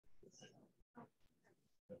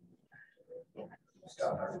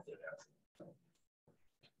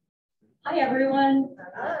Hi, everyone.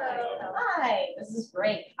 Hello. Hi, this is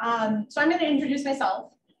great. So I'm going to introduce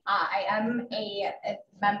myself. I am a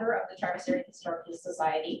member of the Traverse Area Historical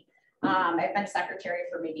Society. I've been secretary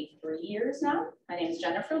for maybe 3 years now. My name is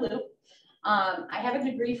Jennifer Loup. I have a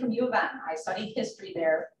degree from U of M. I studied history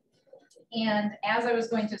there. And as I was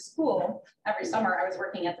going to school every summer, I was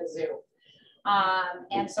working at the zoo.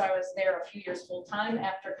 And so I was there a few years full time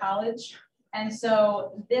after college. And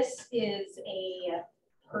so this is a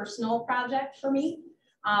personal project for me.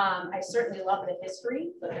 I certainly love the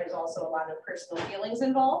history, but there's also a lot of personal feelings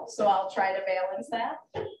involved. So I'll try to balance that.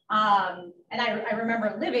 And I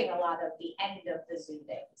remember living a lot of the end of the zoo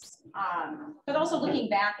days, but also looking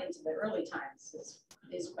back into the early times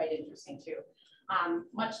is quite interesting too.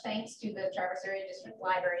 Much thanks to the Traverse Area District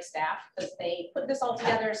Library staff, because they put this all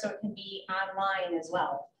together so it can be online as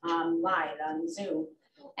well, live on Zoom.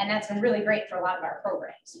 And that's been really great for a lot of our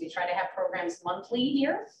programs. We try to have programs monthly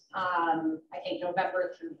here, I think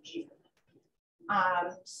November through June.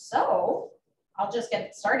 So I'll just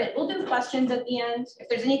get started. We'll do questions at the end. If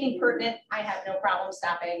there's anything pertinent, I have no problem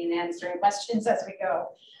stopping and answering questions as we go.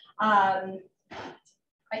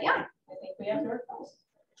 But yeah, I think we have your calls.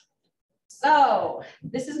 So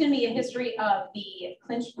this is going to be a history of the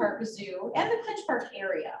Clinch Park Zoo and the Clinch Park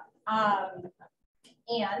area.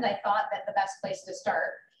 And I thought that the best place to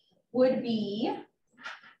start would be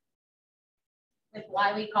with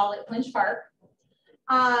why we call it Clinch Park.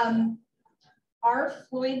 R.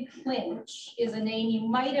 Floyd Clinch is a name you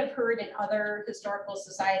might have heard in other historical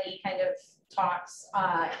society kind of talks.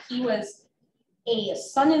 He was a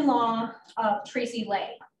son-in-law of Tracy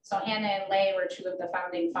Lay. So Hannah and Lay were two of the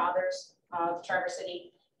founding fathers of Traverse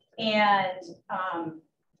City. And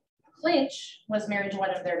Clinch was married to one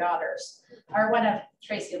of their daughters, or one of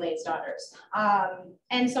Tracy Lay's daughters.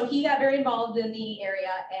 And so he got very involved in the area,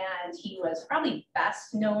 and he was probably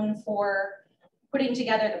best known for putting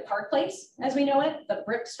together the Park Place, as we know it, the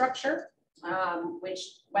brick structure, which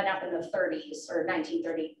went up in the 30s or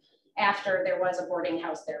 1930, after there was a boarding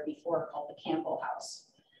house there before called the Campbell House.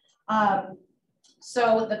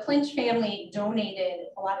 So the Clinch family donated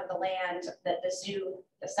a lot of the land that the zoo,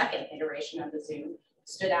 the second iteration of the zoo,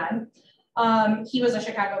 stood on. He was a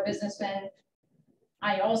Chicago businessman.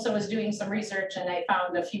 I also was doing some research and I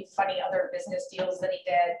found a few funny other business deals that he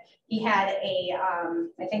did. He had a,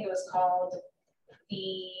 I think it was called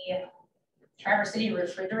the Traverse City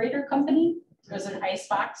Refrigerator Company. It was an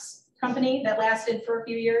icebox company that lasted for a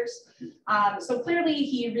few years. So clearly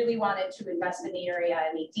he really wanted to invest in the area,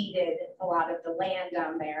 and he deeded a lot of the land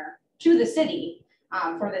down there to the city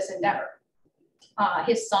for this endeavor.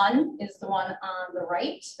 His son is the one on the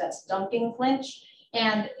right, that's Duncan Clinch,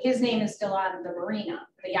 and his name is still on the marina,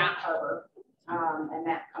 the yacht harbor, and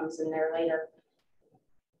that comes in there later.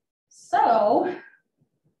 So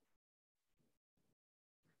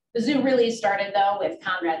the zoo really started though with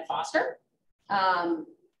Conrad Foster.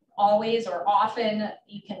 Always or often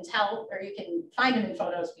you can tell, or you can find him in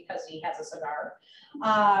photos because he has a cigar,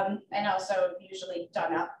 and also usually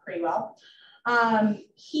done up pretty well.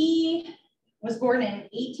 He was born in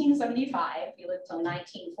 1875, he lived till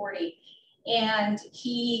 1940, and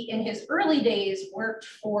he, in his early days, worked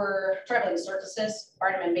for traveling circuses,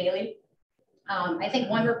 Barnum and Bailey. I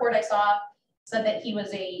think one report I saw said that he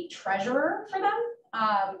was a treasurer for them,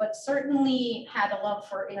 but certainly had a love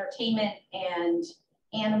for entertainment and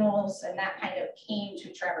animals, and that kind of came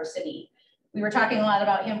to Traverse City. We were talking a lot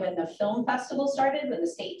about him when the film festival started, when the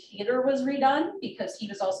State Theater was redone, because he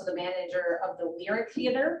was also the manager of the Lyric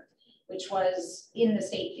Theater, which was in the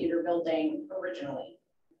State Theater building originally.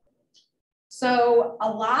 So a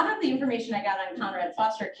lot of the information I got on Conrad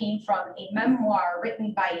Foster came from a memoir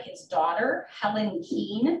written by his daughter, Helen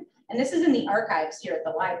Keene. And this is in the archives here at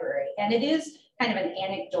the library. And it is kind of an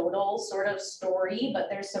anecdotal sort of story, but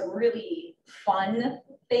there's some really fun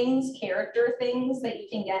things, character things that you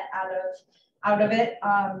can get out of it.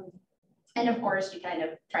 And of course, you kind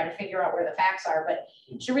of try to figure out where the facts are, but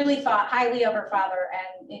she really thought highly of her father,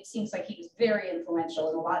 and it seems like he was very influential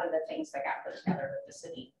in a lot of the things that got put together with the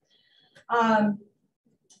city.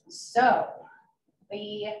 So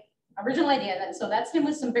the original idea then, so that's him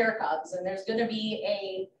with some bear cubs, and there's going to be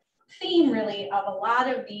a theme really of a lot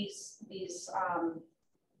of these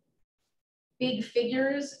big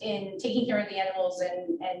figures in taking care of the animals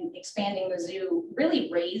and expanding the zoo really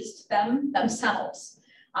raised them themselves.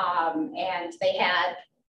 And they had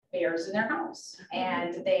bears in their house,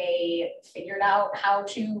 and they figured out how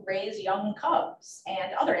to raise young cubs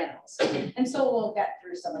and other animals. And so we'll get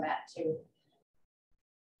through some of that too.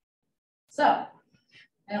 So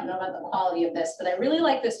I don't know about the quality of this, but I really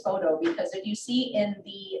like this photo because if you see in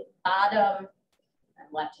the bottom,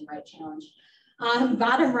 left and right challenge,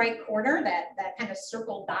 bottom right corner, that kind of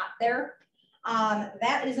circle dot there,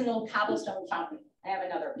 that is an old cobblestone fountain. I have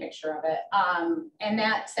another picture of it. And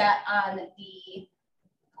that sat on the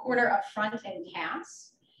corner up front in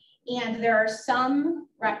Cass. And there are some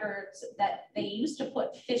records that they used to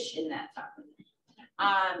put fish in that fountain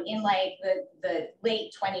in like the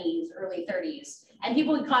late 20s, early 30s. And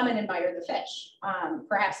people would come and admire the fish,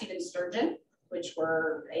 perhaps even sturgeon, which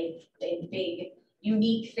were a big,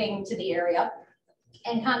 unique thing to the area.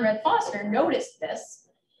 And Conrad Foster noticed this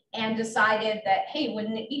and decided that, hey,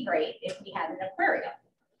 wouldn't it be great if we had an aquarium?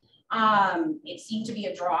 It seemed to be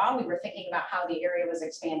a draw. We were thinking about how the area was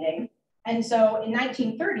expanding. And so in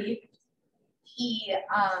 1930,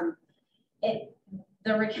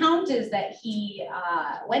 the recount is that he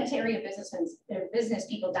went to area business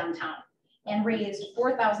people downtown and raised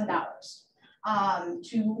 $4,000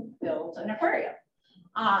 to build an aquarium.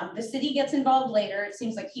 The city gets involved later. It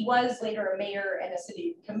seems like he was later a mayor and a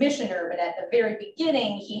city commissioner, but at the very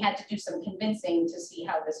beginning, he had to do some convincing to see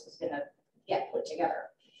how this was going to get put together.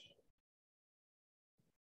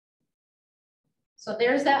 So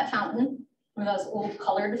there's that fountain with those old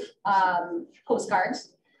colored postcards.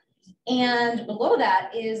 And below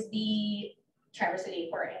that is the Traverse City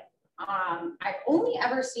Aquarium. I've only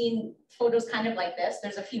ever seen photos kind of like this.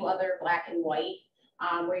 There's a few other black and white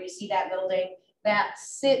where you see that building that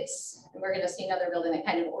sits, and we're going to see another building that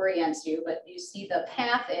kind of orients you, but you see the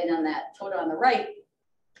path in on that photo on the right,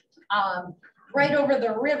 right over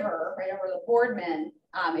the river, right over the Boardman,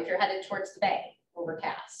 if you're headed towards the bay over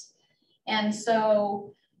Cass. And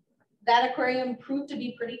so that aquarium proved to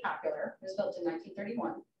be pretty popular. It was built in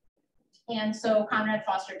 1931. And so Conrad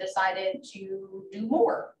Foster decided to do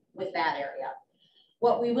more with that area.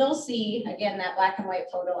 What we will see, again, that black and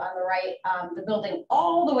white photo on the right, the building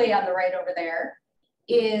all the way on the right over there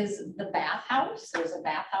is the bathhouse. There's a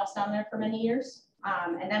bathhouse down there for many years.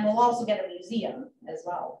 And then we'll also get a museum as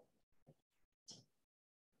well.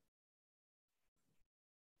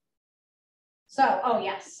 So, oh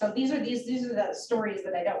yes, so these are the stories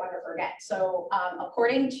that I don't want to forget. So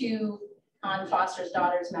according to Con Foster's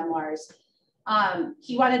daughter's memoirs,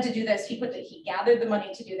 he wanted to do this. He gathered the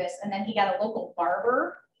money to do this, and then he got a local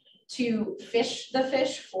barber to fish the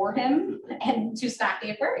fish for him and to stock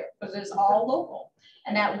the aquarium because it was all local.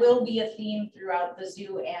 And that will be a theme throughout the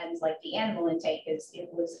zoo and like the animal intake is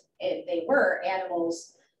they were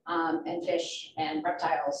animals and fish and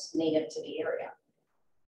reptiles native to the area.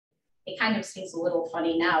 It kind of seems a little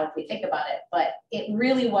funny now if we think about it, but it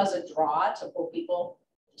really was a draw to pull people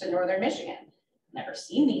to Northern Michigan. Never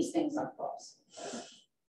seen these things up close.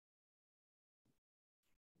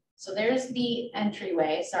 So there's the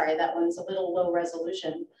entryway. Sorry, that one's a little low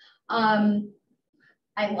resolution.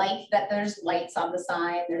 I like that there's lights on the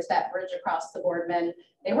sign. There's that bridge across the Boardman.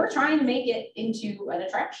 They were trying to make it into an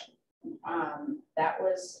attraction. That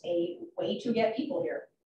was a way to get people here.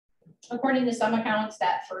 According to some accounts,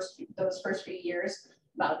 those first few years,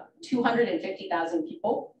 about 250,000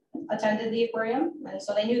 people attended the aquarium, and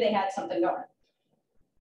so they knew they had something going.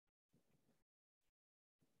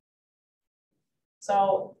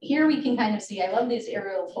 So here we can kind of see, I love these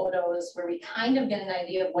aerial photos where we kind of get an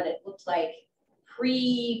idea of what it looked like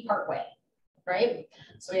pre-Parkway, right?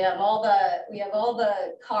 So we have all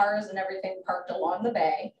the cars and everything parked along the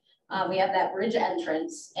bay. We have that bridge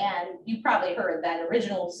entrance, and you probably heard that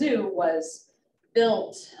original zoo was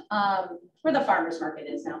built where the farmer's market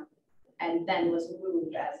is now, and then was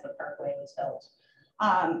moved as the Parkway was built.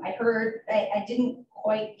 I didn't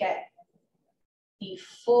quite get the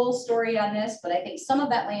full story on this, but I think some of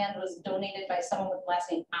that land was donated by someone with the last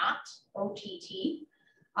name Ott, O-T-T.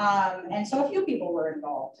 And so a few people were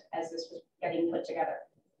involved as this was getting put together.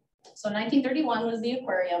 So 1931 was the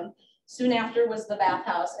aquarium. Soon after was the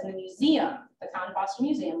bathhouse, and the museum, the Con Foster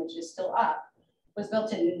Museum, which is still up, was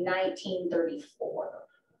built in 1934.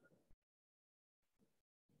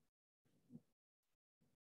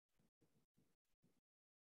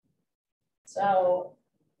 So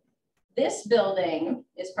this building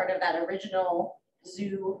is part of that original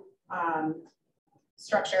zoo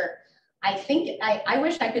structure. I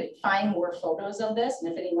wish I could find more photos of this,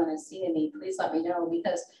 and if anyone has seen any, please let me know,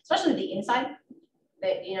 because especially the inside,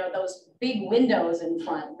 that, you know, those big windows in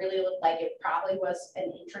front really looked like it probably was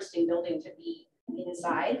an interesting building to be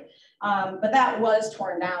inside. But that was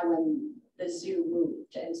torn down when the zoo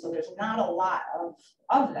moved, and so there's not a lot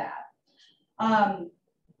of that.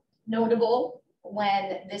 Notable,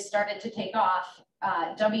 when this started to take off,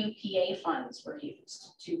 WPA funds were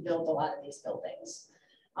used to build a lot of these buildings.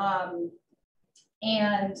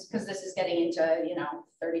 And because this is getting into, you know,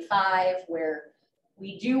 35, where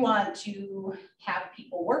we do want to have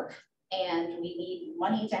people work and we need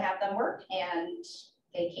money to have them work, and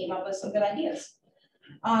they came up with some good ideas.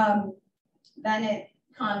 Then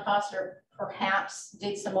Con Foster perhaps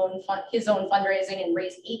did his own fundraising and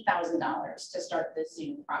raised $8,000 to start the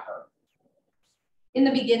zoo proper. In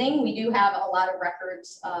the beginning, we do have a lot of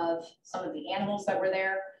records of some of the animals that were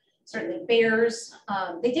there. Certainly bears.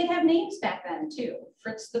 They did have names back then too.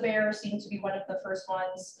 Fritz the bear seemed to be one of the first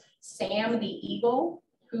ones. Sam the eagle,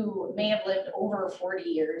 who may have lived over 40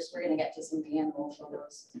 years. We're going to get to some of the animal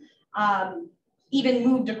photos. Even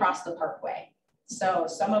moved across the parkway. So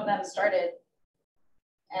some of them started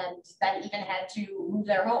and then even had to move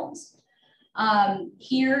their homes.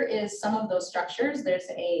 Here is some of those structures. There's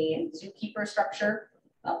a zookeeper structure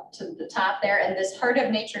up to the top there, and this Heart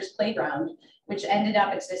of Nature's playground, which ended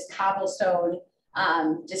up, it's this cobblestone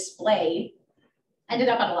display, ended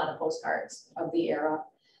up on a lot of postcards of the era.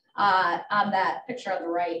 On that picture on the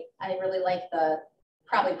right, I really like the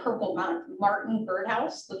probably purple martin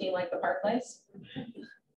birdhouse looking like the Park Place.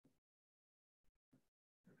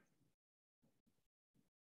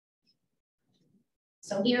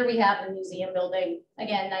 So here we have the museum building,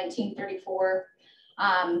 again, 1934,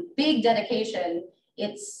 big dedication.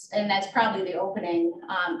 And that's probably the opening.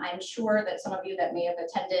 I'm sure that some of you that may have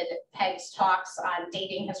attended Peg's talks on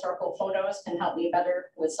dating historical photos can help me better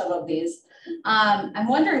with some of these. I'm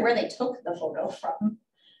wondering where they took the photo from.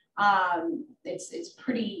 It's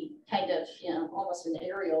pretty kind of, you know, almost an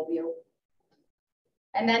aerial view.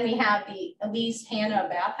 And then we have the Elise Hannah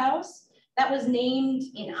bathhouse. That was named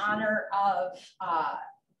in honor of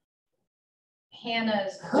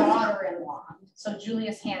Hannah's daughter-in-law. So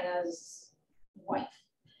Julius Hannah's wife.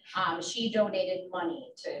 She donated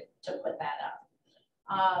money to put that up.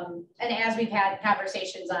 And as we've had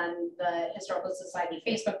conversations on the Historical Society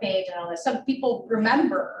Facebook page and all this, some people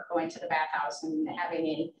remember going to the bathhouse and having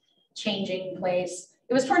a changing place.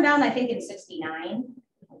 It was torn down, I think, in '69.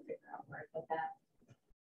 I'll figure out where I put that.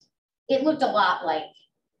 It looked a lot like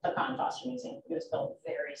the Con Foster Museum. It was built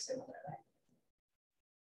very similarly.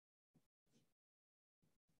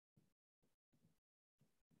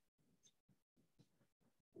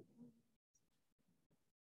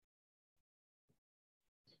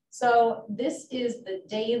 So this is the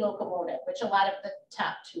day locomotive, which a lot of the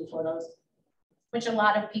top two photos, which a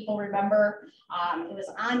lot of people remember. It was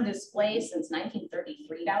on display since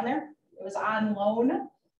 1933 down there. It was on loan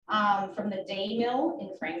from the Day Mill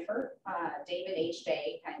in Frankfurt. David H.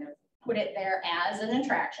 Day kind of put it there as an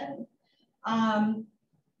attraction.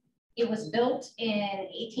 It was built in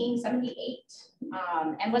 1878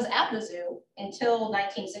 and was at the zoo until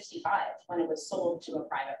 1965 when it was sold to a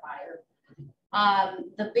private buyer.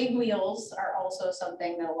 The big wheels are also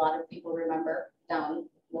something that a lot of people remember down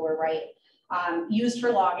lower right, used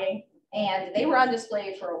for logging, and they were on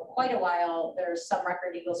display for quite a while. There's some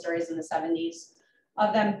record eagle stories in the 70s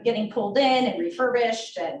of them getting pulled in and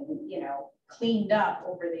refurbished and, you know, cleaned up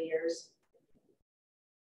over the years.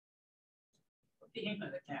 What became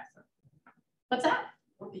of the castle? What's that?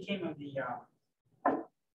 What became of the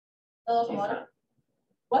locomotive?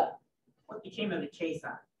 What? What became of the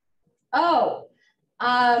caisson? Oh,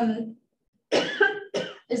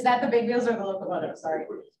 is that the big wheels or the locomotive? Sorry.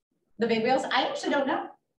 The big wheels? I actually don't know.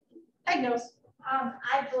 Peg knows.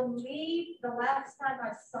 I believe the last time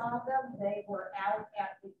I saw them, they were out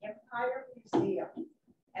at the Empire Museum,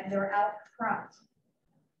 and they're out front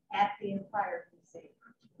at the Empire Museum.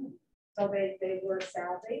 So they were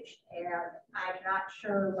salvaged, and I'm not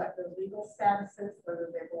sure what the legal status is, whether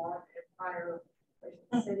they belong to Empire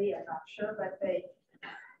City, I'm not sure, but they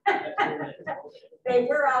they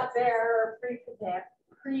were out there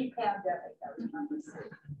pre-pandemic, I remember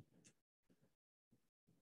seeing.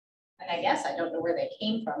 And I guess I don't know where they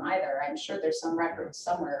came from either. I'm sure there's some records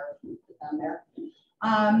somewhere down there.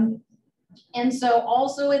 And so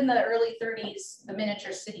also in the early 30s, the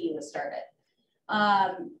miniature city was started.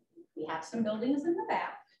 We have some buildings in the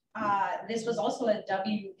back. This was also a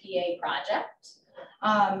WPA project.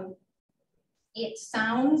 It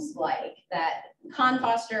sounds like that Con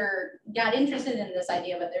Foster got interested in this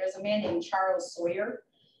idea, but there was a man named Charles Sawyer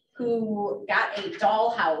who got a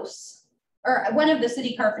dollhouse, or one of the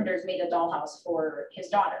city carpenters made a dollhouse for his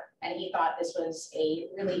daughter. And he thought this was a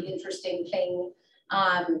really interesting thing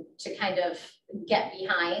to kind of get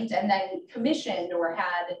behind, and then commissioned or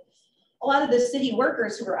had a lot of the city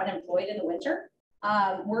workers who were unemployed in the winter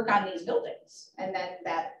work on these buildings. And then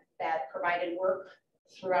that provided work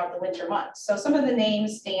throughout the winter months. So some of the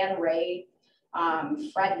names: Stan Ray,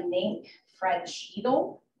 Fred Nink, Fred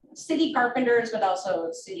Cheadle, city carpenters, but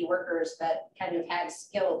also city workers that kind of had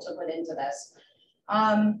skill to put into this.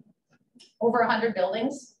 Over 100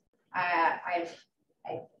 buildings. I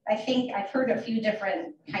think I've heard a few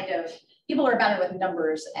different kind of, people are better with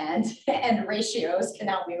numbers and ratios can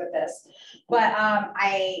help me with this. But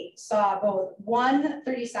I saw both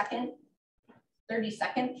 1/32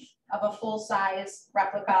 of a full size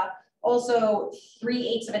replica, also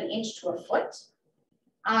 3/8 of an inch to a foot.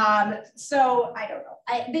 So I don't know.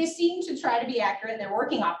 They seem to try to be accurate. They're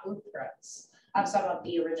working off blueprints of some of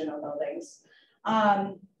the original buildings.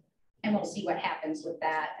 And we'll see what happens with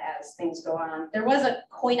that as things go on. There was a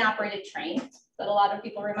coin-operated train that a lot of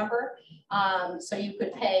people remember. So you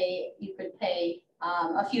could pay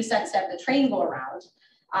a few cents to have the train go around.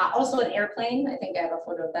 Also an airplane, I think I have a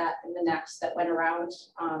photo of that in the next that went around,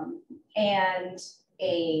 and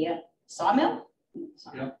a sawmill.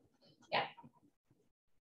 Yep. Yeah.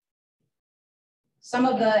 Some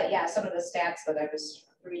of the stats that I was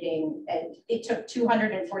reading, and it took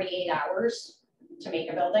 248 hours to make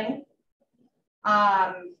a building,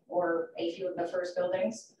 or a few of the first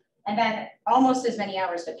buildings, and then almost as many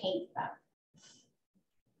hours to paint them.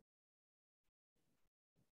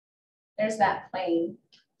 There's that plane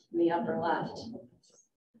in the upper left.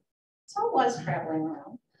 So it was traveling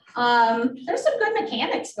around. There's some good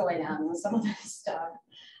mechanics going on with some of this stuff,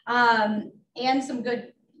 and some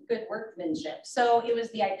good workmanship. So it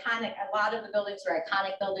was the iconic, a lot of the buildings were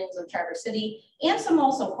iconic buildings of Traverse City, and some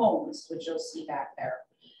also homes, which you'll see back there.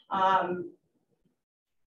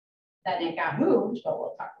 Then it got moved, but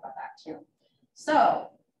we'll talk about that too. So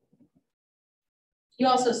you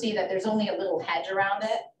also see that there's only a little hedge around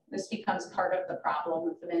it. This becomes part of the problem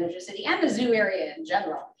with the miniature city and the zoo area in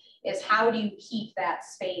general, is how do you keep that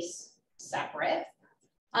space separate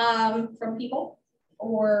from people,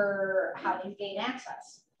 or how do you gain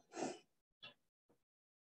access?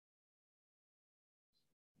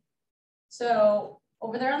 So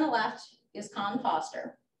over there on the left is Con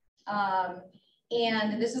Foster.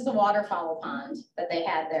 And this is the waterfowl pond that they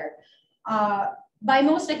had there. By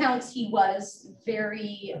most accounts, he was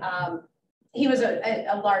very, he was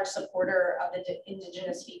a large supporter of the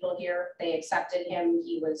indigenous people here. They accepted him.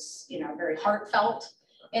 He was, very heartfelt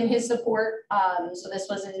in his support. So this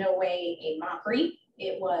was in no way a mockery.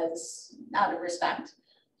 It was out of respect.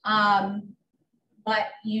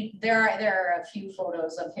 But there are a few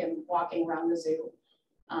photos of him walking around the zoo,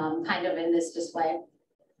 kind of in this display.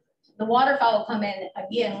 The waterfowl come in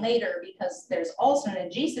again later because there's also an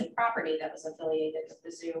adjacent property that was affiliated with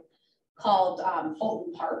the zoo called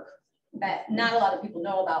Clinch Park that not a lot of people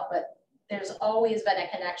know about, but there's always been a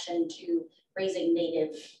connection to raising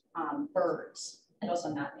native birds and also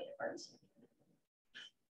not native birds.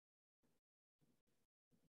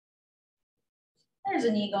 There's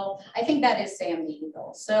an eagle. I think that is Sam the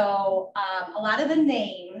eagle. So a lot of the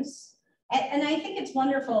names, and I think it's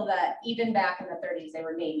wonderful that even back in the 30s, they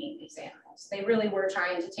were naming these animals. They really were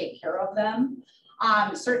trying to take care of them.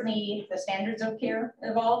 Certainly the standards of care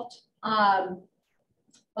evolved.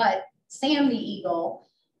 But Sam the eagle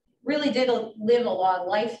really did live a long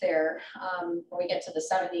life there. When we get to the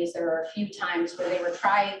 70s, there were a few times where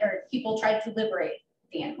people tried to liberate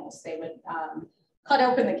the animals. They would cut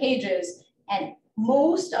open the cages, and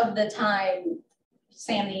most of the time,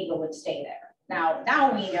 Sam the eagle would stay there.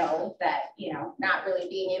 Now we know that, not really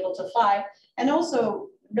being able to fly, and also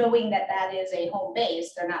knowing that that is a home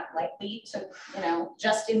base, they're not likely to,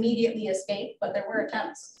 just immediately escape, but there were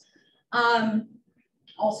attempts.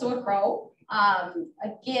 Also a crow.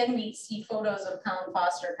 Again, we see photos of Colin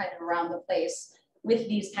Foster kind of around the place with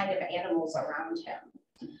these kind of animals around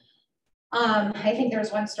him. I think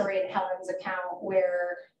there's one story in Helen's account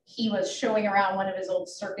where he was showing around one of his old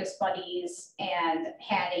circus buddies and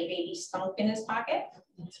had a baby skunk in his pocket,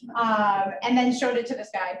 and then showed it to this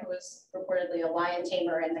guy who was reportedly a lion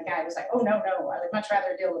tamer, and the guy was like, oh, no, I would much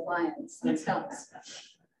rather deal with lions than skunks.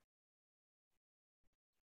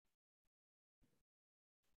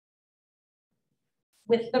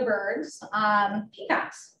 With the birds,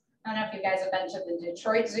 peacocks. I don't know if you guys have been to the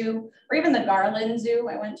Detroit Zoo or even the Garland Zoo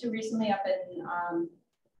I went to recently up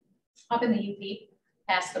in the UP.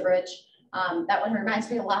 Past the bridge. That one reminds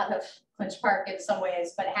me a lot of Clinch Park in some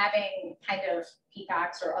ways, but having kind of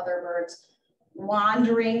peacocks or other birds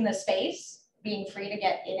wandering the space, being free to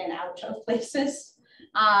get in and out of places,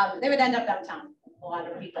 they would end up downtown. A lot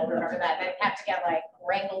of people remember that. They have to get like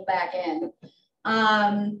wrangled back in.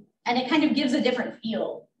 And it kind of gives a different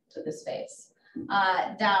feel to the space.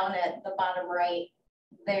 Down at the bottom right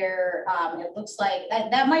there, it looks like,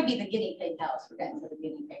 that might be the guinea pig house. We're getting to the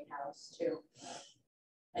guinea pig house too.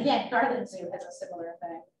 Again, Garland Zoo has a similar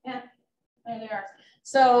thing. Yeah. There they are.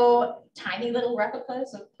 So tiny little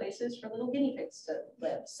replicas of places for little guinea pigs to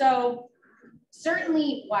live. So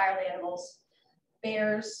certainly wild animals,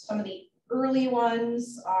 bears, some of the early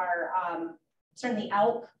ones are certainly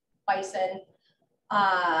elk, bison,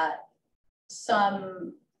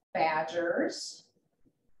 some badgers,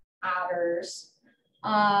 otters,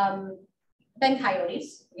 then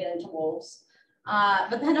coyotes, we get into wolves.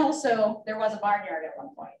 But then also there was a barnyard at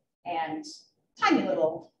one point and tiny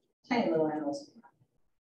little animals.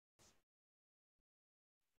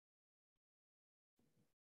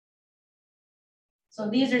 So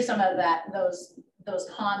these are some of those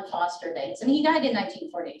Con Foster days. And he died in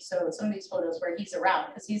 1940. So some of these photos where he's around,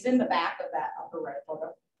 because he's in the back of that upper right photo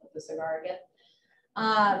of the cigar again.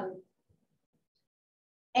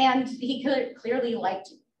 And he clearly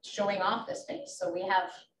liked showing off this space. So we have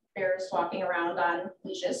bears walking around on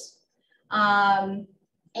leashes. And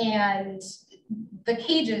the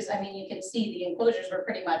cages, I mean, you can see the enclosures were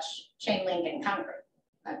pretty much chain link and concrete.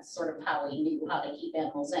 That's sort of how he knew how to keep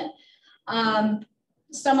animals in.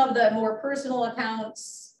 Some of the more personal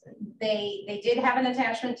accounts, they did have an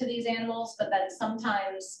attachment to these animals, but then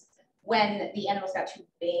sometimes when the animals got too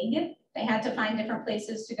big, they had to find different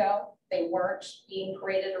places to go. They weren't being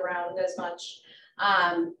paraded around as much.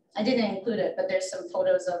 I didn't include it, but there's some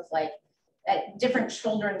photos of like at different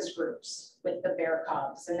children's groups with the bear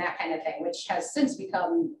cubs and that kind of thing, which has since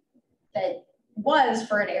become, that was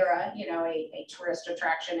for an era, you know, a tourist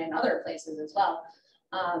attraction in other places as well.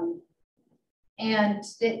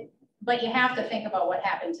 But you have to think about what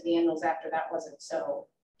happened to the animals after that wasn't so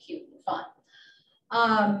cute and fun.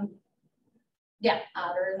 Yeah,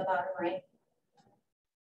 otter in the bottom right.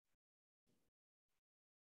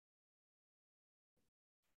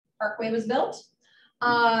 Parkway was built.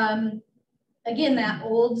 Again, that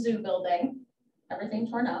old zoo building, everything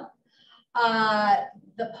torn up.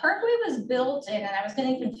 The Parkway was built in, and I was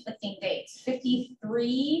getting conflicting dates,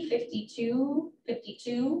 53, 52,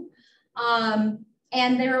 52.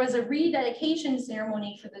 And there was a rededication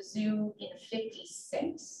ceremony for the zoo in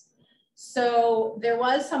 56. So there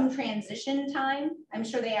was some transition time. I'm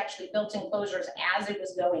sure they actually built enclosures as it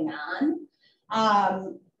was going on.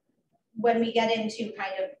 When we get into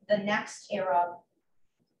kind of the next era,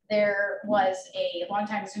 there was a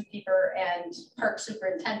longtime zookeeper and park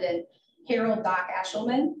superintendent, Harold Doc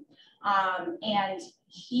Eshelman. And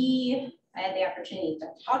I had the opportunity to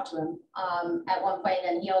talk to him at one point,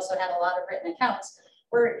 and he also had a lot of written accounts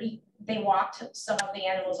where they walked some of the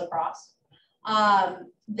animals across.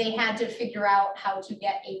 They had to figure out how to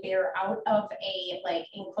get a bear out of a like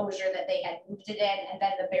enclosure that they had moved it in, and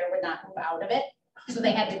then the bear would not move out of it. So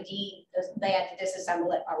they had to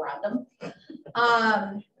disassemble it around them.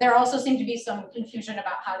 There also seemed to be some confusion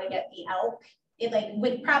about how to get the elk,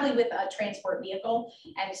 probably with a transport vehicle.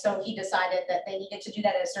 And so he decided that they needed to do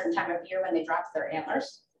that at a certain time of year when they dropped their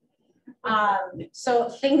antlers. So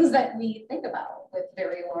things that we think about with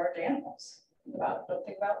very large animals,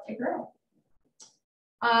 figure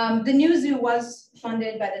out. The new zoo was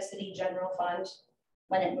funded by the city general fund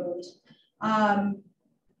when it moved.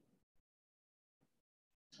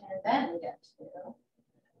 And then we get,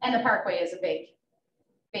 and the Parkway is a big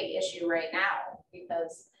issue right now,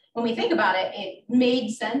 because when we think about it, it made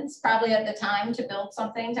sense probably at the time to build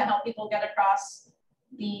something to help people get across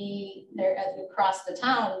the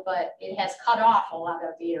town, but it has cut off a lot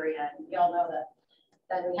of the area, and we all know that.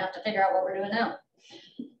 Then we have to figure out what we're doing now.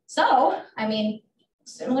 So, I mean,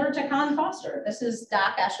 similar to Con Foster, this is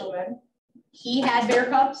Doc Eshelman. He had bear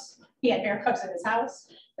cubs. He had bear cubs in his house.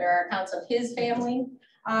 There are accounts of his family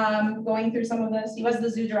going through some of this. He was the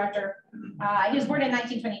zoo director. He was born in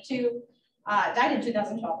 1922, died in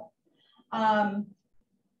 2012.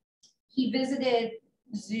 He visited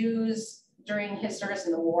zoos during his service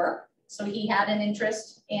in the war. So he had an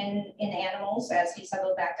interest in animals as he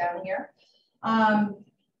settled back down here.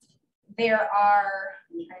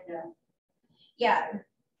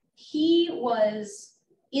 He was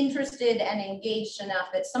interested and engaged enough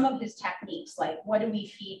that some of his techniques, like what do we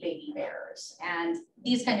feed baby bears and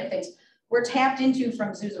these kind of things, were tapped into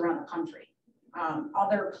from zoos around the country.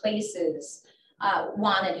 Other places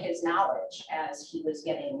wanted his knowledge as he was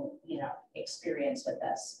getting, experience with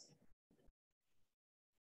this.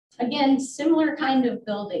 Again, similar kind of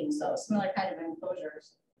buildings though, similar kind of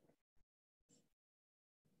enclosures.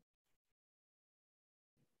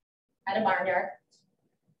 At a barnyard,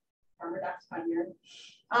 Farmer Doc's barnyard.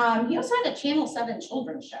 He also had a Channel 7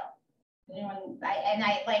 children's show.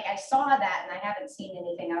 I saw that and I haven't seen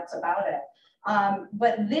anything else about it.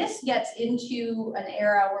 But this gets into an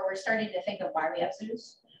era where we're starting to think of why we have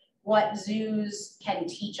zoos, what zoos can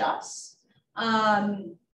teach us,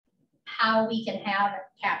 how we can have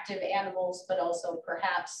captive animals, but also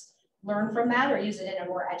perhaps learn from that or use it in a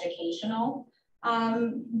more educational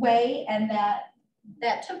way. And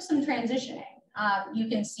that took some transitioning. You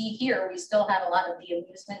can see here, we still have a lot of the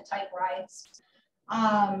amusement type rides.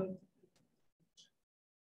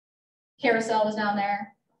 Carousel was down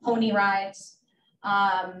there, pony rides.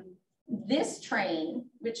 This train,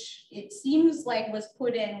 which it seems like was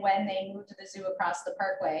put in when they moved to the zoo across the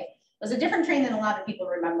parkway, was a different train than a lot of people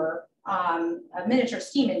remember, a miniature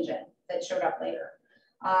steam engine that showed up later.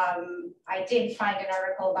 I did find an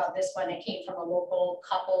article about this one. It came from a local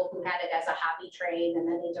couple who had it as a hobby train, and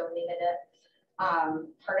then they donated it,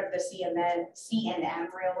 part of the C&M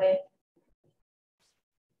Railway.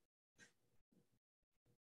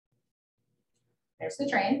 There's the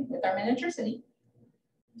train with our miniature city.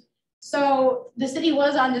 So the city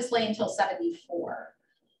was on display until 74,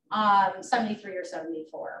 73 or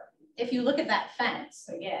 74. If you look at that fence,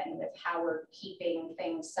 again, with how we're keeping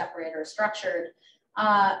things separate or structured,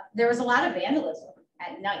 there was a lot of vandalism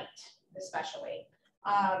at night, especially.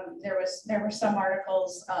 There were some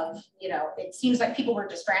articles of, you know, it seems like people were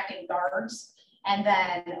distracting guards and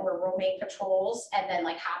then were roaming patrols and then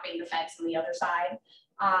like hopping the fence on the other side.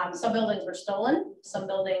 Some buildings were stolen, some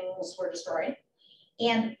buildings were destroyed.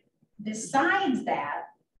 And besides that,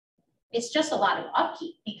 it's just a lot of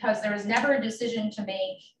upkeep because there was never a decision to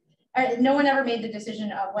make, no one ever made the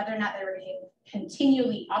decision of whether or not they were going to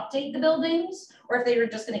continually update the buildings or if they were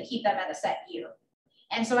just going to keep them at a set year.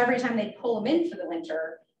 And so every time they'd pull them in for the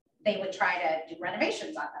winter, they would try to do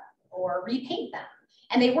renovations on them or repaint them.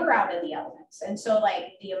 And they were out in the elements. And so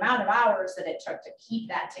like the amount of hours that it took to keep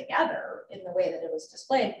that together in the way that it was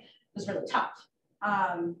displayed was really tough.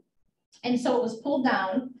 And so it was pulled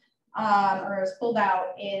down, or it was pulled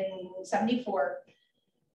out in 74.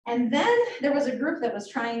 And then there was a group that was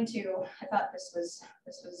trying to, I thought this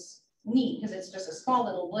was neat because it's just a small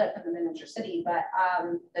little blip in the miniature city, but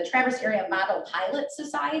the Traverse Area Model Pilot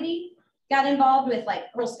Society got involved with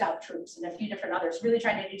like Girl Scout troops and a few different others, really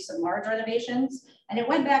trying to do some large renovations. And it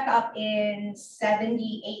went back up in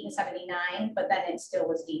 78 and 79, but then it still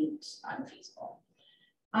was deemed unfeasible.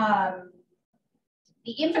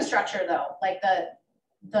 The infrastructure though, like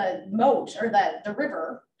the moat or the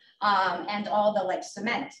river and all the like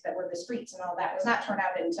cement that were the streets and all that was not torn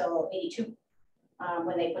out until 82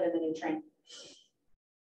 when they put in the new train.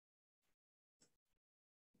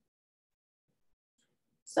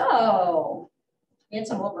 So, we had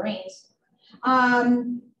some Wolverines.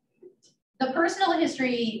 The personal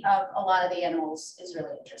history of a lot of the animals is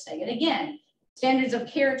really interesting. And again, standards of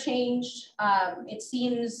care changed. It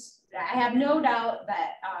seems, I have no doubt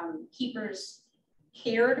that keepers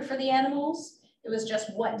cared for the animals. It was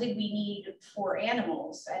just what did we need for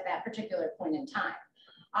animals at that particular point in time.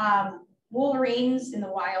 Wolverines in the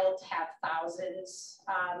wild have thousands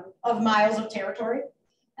of miles of territory.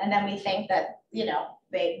 And then we think that, you know,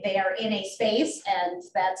 they are in a space and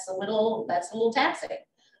that's a little taxing.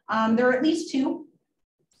 There are at least two.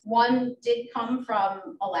 One did come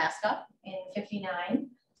from Alaska in '59.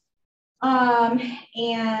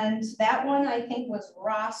 And that one I think was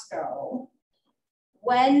Roscoe.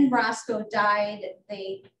 When Roscoe died,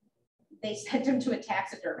 they sent him to a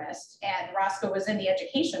taxidermist, and Roscoe was in the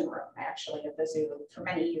education room actually at the zoo for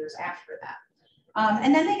many years after that.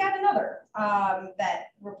 And then they got another that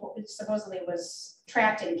supposedly was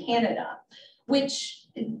trapped in Canada, which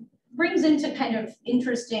brings into kind of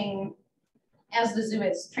interesting, as the zoo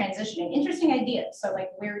is transitioning, interesting ideas. So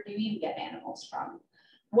like, where do you get animals from?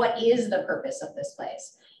 What is the purpose of this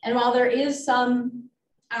place? And while there is some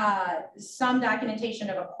documentation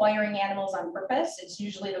of acquiring animals on purpose, it's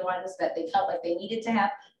usually the ones that they felt like they needed to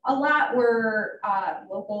have. A lot were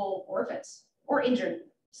local orphans or injured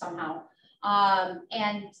somehow.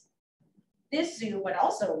 And this zoo, but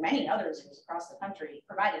also many other zoos across the country,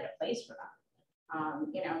 provided a place for them.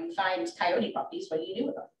 You know, you find coyote puppies, what do you do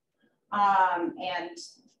with them? And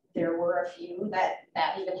there were a few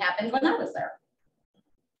that even happened when I was there.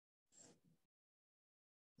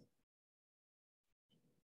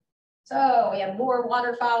 So we have more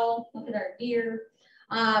waterfowl, look at our deer.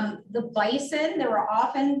 The bison, there were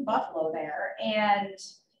often buffalo there. And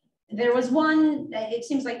there was one, it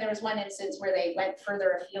seems like there was one instance where they went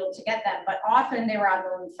further afield to get them, but often they were on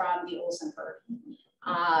loan from the Olsen herd.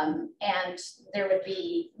 And there would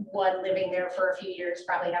be one living there for a few years,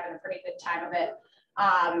 probably having a pretty good time of it,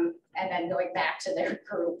 and then going back to their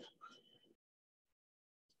group.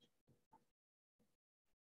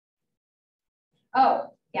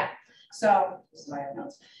 Oh, yeah. So this is why I have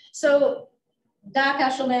notes. So Doc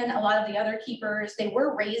Eshelman, a lot of the other keepers, they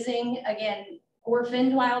were raising, again,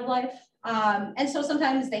 orphaned wildlife. And so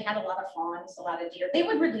sometimes they had a lot of fawns, a lot of deer. They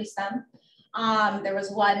would release them. There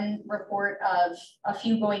was one report of a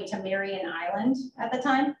few going to Marion Island at the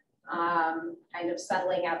time, kind of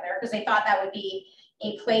settling out there because they thought that would be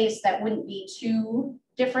a place that wouldn't be too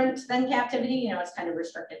different than captivity. You know, it's kind of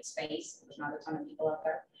restricted space. There's not a ton of people out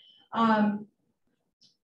there.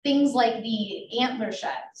 Things like the antler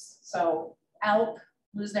sheds. So elk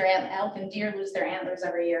and deer lose their antlers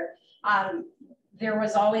every year. There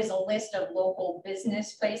was always a list of local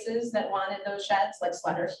business places that wanted those sheds, like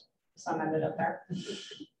Sledders. Some ended up there.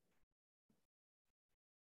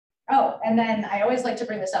 Oh, and then I always like to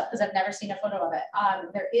bring this up because I've never seen a photo of it.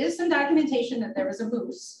 There is some documentation that there was a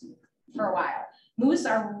moose for a while. Moose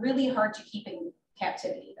are really hard to keep in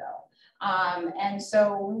captivity though. And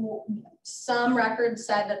so some records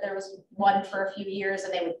said that there was one for a few years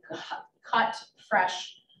and they would cut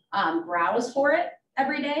fresh browse for it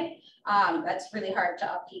every day. That's really hard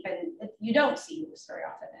to upkeep, and you don't see moose very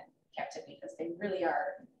often in captivity because they really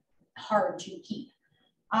are hard to keep.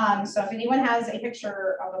 So if anyone has a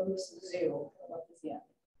picture of a moose at the zoo, I'd love to see it.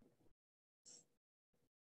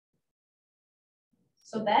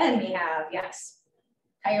 So then we have, yes,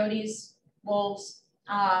 coyotes, wolves.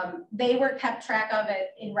 They were kept track of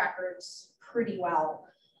it in records pretty well.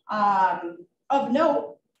 Of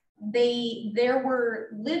note, there were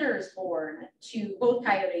litters born to both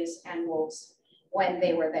coyotes and wolves when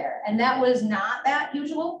they were there. And that was not that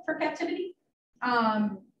usual for captivity.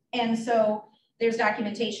 And so there's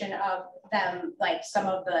documentation of them, like some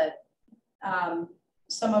of the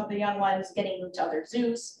young ones getting moved to other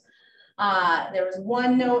zoos. There was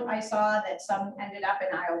one note I saw that some ended up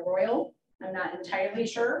in Isle Royal. I'm not entirely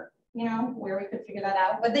sure, you know, where we could figure that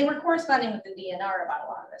out, but they were corresponding with the DNR about a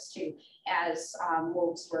lot of this too, as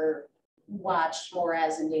wolves were watched more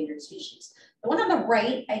as endangered species. The one on the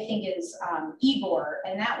right, I think, is Igor,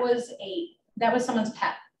 and that was someone's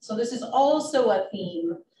pet. So this is also a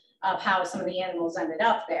theme of how some of the animals ended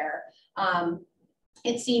up there.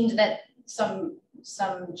 It seemed that some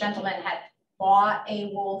gentlemen had bought a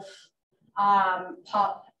wolf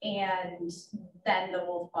pup, and then the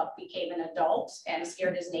wolf pup became an adult and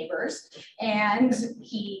scared his neighbors, and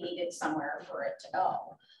he needed somewhere for it to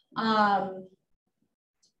go.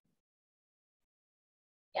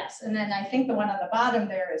 Yes, and then I think the one on the bottom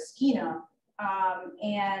there is Kina,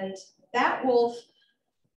 and that wolf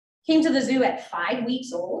came to the zoo at 5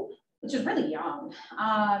 weeks old, which is really young,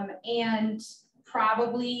 and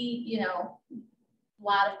probably, you know, a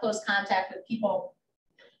lot of close contact with people.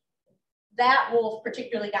 That wolf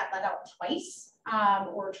particularly got let out twice,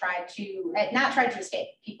 or not tried to escape.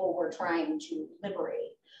 People were trying to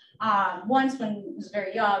liberate. Once when he was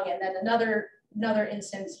very young, and then another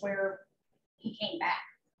instance where he came back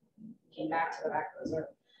to the back of the zoo.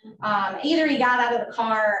 Either he got out of the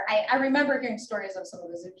car. I remember hearing stories of some of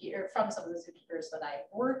the zookeepers that I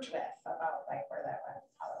worked with about like where that went,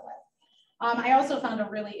 how it went. I also found a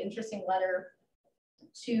really interesting letter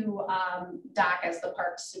to Doc as the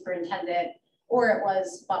parks superintendent, or it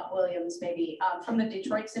was Buck Williams maybe, from the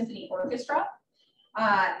Detroit Symphony Orchestra,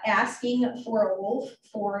 asking for a wolf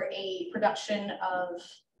for a production of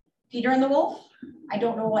Peter and the Wolf. I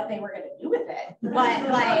don't know what they were going to do with it, but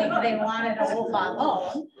like they wanted a wolf on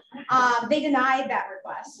loan. They denied that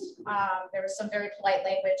request. There was some very polite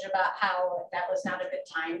language about how that was not a good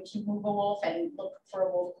time to move a wolf and look for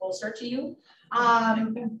a wolf closer to you.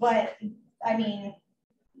 But I mean,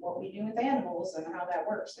 what we do with animals and how that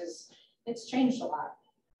works it's changed a lot.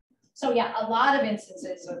 So yeah, a lot of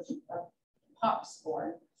instances of pups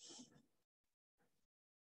born.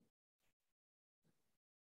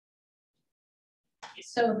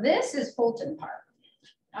 So this is Fulton Park.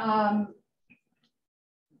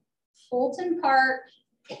 Fulton Park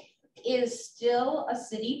is still a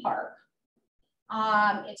city park.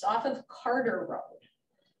 It's off of Carter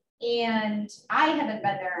Road. And I haven't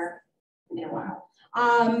been there in a while.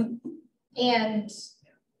 And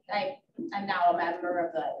I'm now a member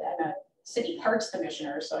of I'm a city parks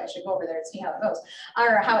commissioner, so I should go over there and see how it goes,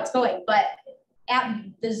 or how it's going. But at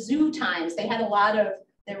the zoo times, they had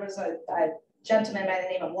there was a gentleman by the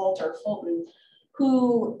name of Walter Fulton,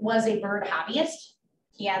 who was a bird hobbyist.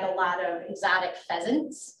 He had a lot of exotic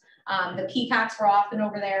pheasants. The peacocks were often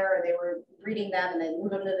over there, or they were breeding them and then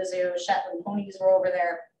move them to the zoo. Shetland ponies were over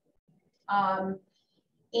there.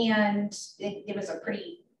 And it was a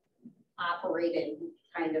pretty operated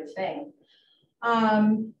kind of thing.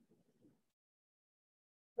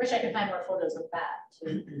 Wish I could find more photos of that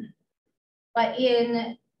too. But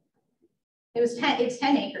it's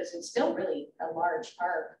 10 acres. It's still really a large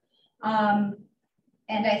park.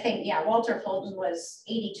 And I think, yeah, Walter Fulton was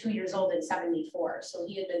 82 years old in 74. So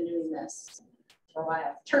he had been doing this for a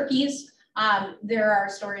while. Turkeys, there are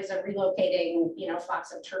stories of relocating, you know,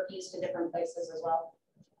 flocks of turkeys to different places as well.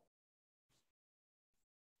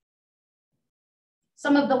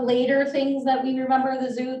 Some of the later things that we remember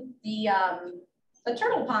the zoo, the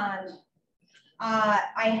turtle pond.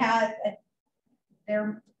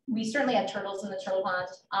 We certainly had turtles in the turtle pond.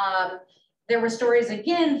 There were stories,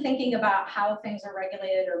 again, thinking about how things are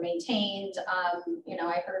regulated or maintained. You know,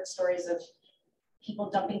 I heard stories of people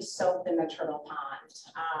dumping soap in the turtle pond,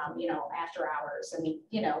 you know, after hours. I mean,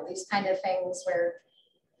 you know, these kind of things where,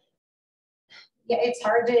 yeah, it's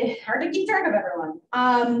hard to keep track of everyone.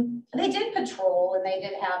 They did patrol and they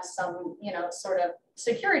did have some, you know, sort of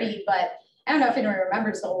security, but I don't know if anyone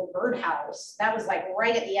remembers the old birdhouse. That was like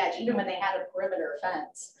right at the edge, even when they had a perimeter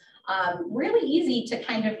fence. Really easy to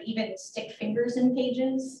kind of even stick fingers in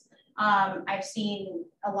cages. I've seen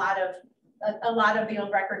a lot of the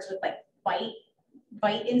old records with like bite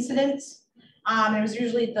incidents. It was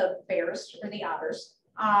usually the bears or the otters.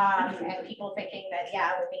 And people thinking that,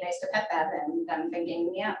 yeah, it would be nice to pet them, and them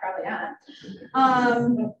thinking, yeah, probably not.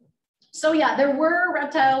 So yeah, there were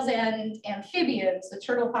reptiles and amphibians. The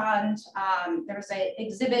turtle pond, there was an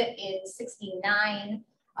exhibit in '69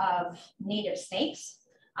 of native snakes.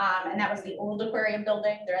 And that was the old aquarium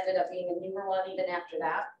building. There ended up being a newer one even after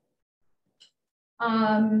that.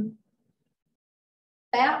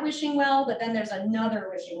 That wishing well, but then there's another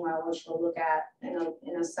wishing well, which we'll look at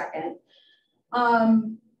in a second. Back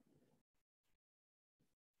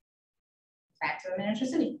to the miniature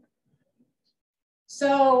city.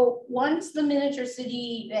 So once the miniature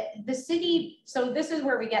city, the city, so this is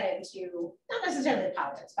where we get into, not necessarily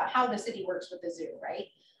politics, but how the city works with the zoo, right?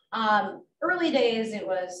 Early days, it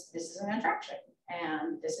was, this is an attraction,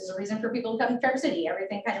 and this is a reason for people to come to Traverse City.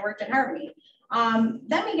 Everything kind of worked in harmony.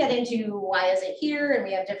 Then we get into why is it here, and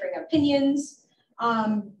we have differing opinions.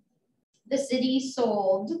 The city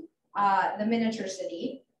sold the miniature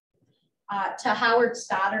city to Howard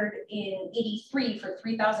Stoddard in '83 for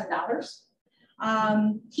 $3,000.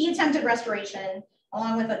 He attempted restoration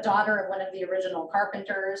along with a daughter of one of the original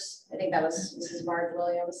carpenters. I think that was Mrs. Marge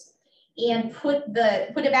Williams, and put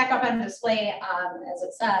it back up on display, as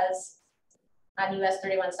it says, on US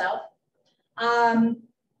 31 South,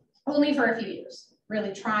 only for a few years,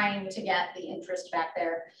 really trying to get the interest back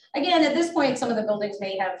there. Again, at this point, some of the buildings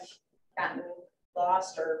may have gotten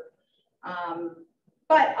lost, or,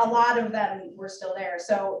 but a lot of them were still there.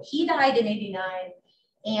 So he died in '89,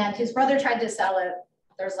 and his brother tried to sell it.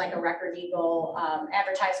 There's like a Record Eagle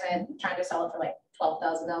advertisement trying to sell it for like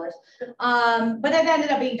 $12,000. But it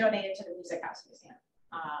ended up being donated to the Music House Museum.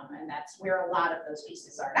 And that's where a lot of those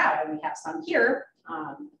pieces are now. And we have some here.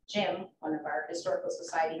 Jim, one of our Historical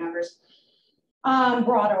Society members,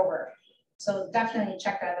 brought over. So definitely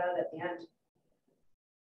check that out at the end.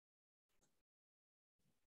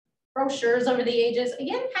 Brochures over the ages,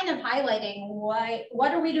 again, kind of highlighting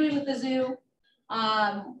what are we doing with the zoo?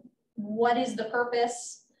 What is the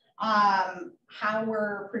purpose? How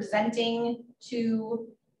we're presenting to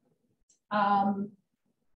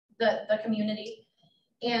the community.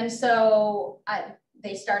 And so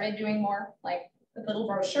they started doing more like the little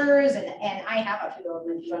brochures, and I have a few of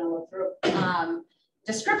them if you want to look through.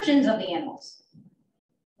 Descriptions of the animals,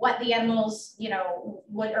 what the animals, you know,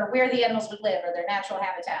 or where the animals would live, or their natural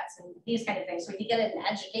habitats, and these kind of things. So you get an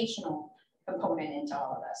educational component into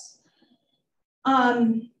all of this.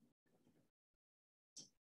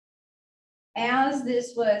 As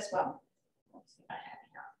this was, well, let's see if I have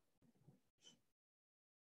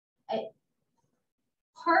here.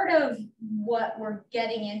 Part of what we're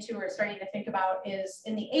getting into or starting to think about is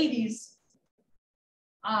in the '80s,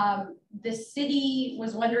 the city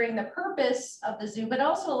was wondering the purpose of the zoo, but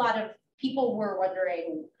also a lot of people were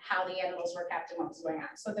wondering how the animals were kept and what was going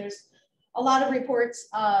on. So there's a lot of reports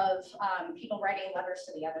of people writing letters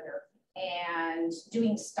to the editor and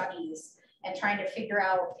doing studies and trying to figure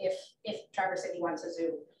out if Traverse City wants a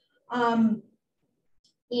zoo.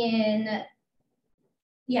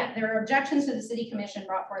 There are objections to the city commission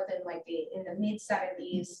brought forth in the mid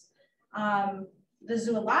 '70s. The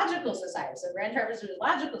Zoological Society, so Grand Traverse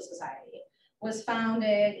Zoological Society, was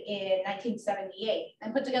founded in 1978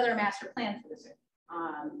 and put together a master plan for the zoo,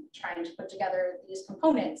 trying to put together these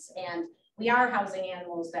components. And we are housing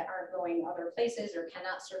animals that aren't going other places or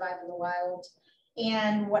cannot survive in the wild.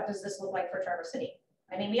 And what does this look like for Traverse City?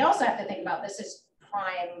 I mean, we also have to think about this is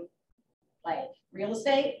prime, like, real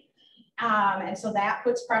estate. And so that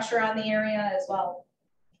puts pressure on the area as well.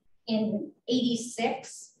 In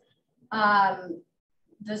 '86,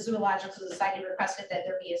 the Zoological Society requested that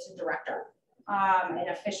there be a zoo director. an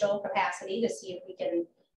official capacity to see if we can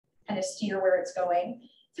kind of steer where it's going.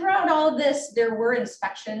 Throughout all of this, there were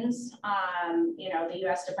inspections. You know, the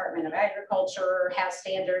U.S. Department of Agriculture has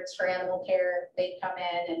standards for animal care. They'd come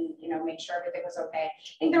in and, you know, make sure everything was okay.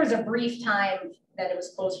 I think there was a brief time that it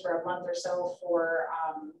was closed for a month or so for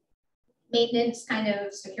maintenance kind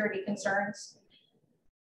of security concerns.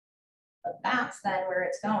 But that's then where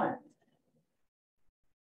it's going.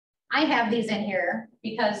 I have these in here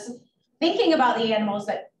because thinking about the animals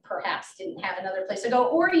that perhaps didn't have another place to go,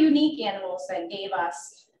 or unique animals that gave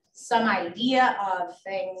us some idea of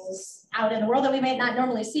things out in the world that we may not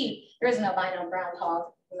normally see. There is an albino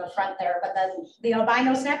groundhog in the front there, but then the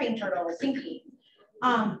albino snapping turtle is Pinky.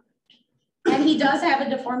 And he does have a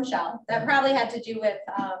deformed shell. That probably had to do with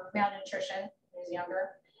malnutrition when he was younger.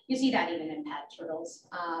 You see that even in pet turtles,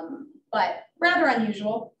 but rather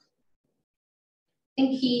unusual. I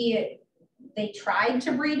think they tried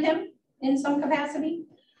to breed him in some capacity.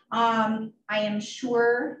 I am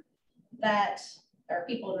sure that there are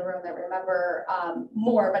people in the room that remember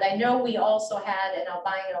more, but I know we also had an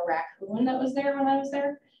albino raccoon that was there when I was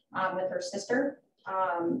there with her sister.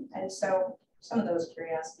 And so some of those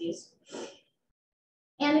curiosities.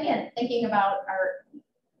 And again, thinking about our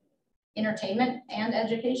entertainment and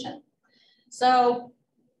education. So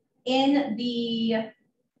in the,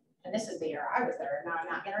 and this is the year I was there, now I'm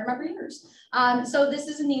not gonna remember years. So this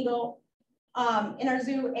is an eagle in our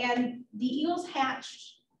zoo, and the eagles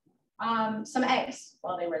hatched some eggs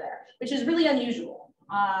while they were there, which is really unusual.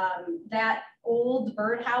 That old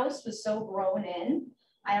birdhouse was so grown in.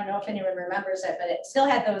 I don't know if anyone remembers it, but it still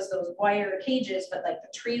had those wire cages, but like the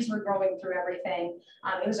trees were growing through everything.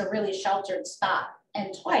 It was a really sheltered spot.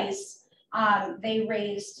 And twice they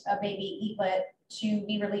raised a baby eaglet to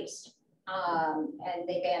be released. And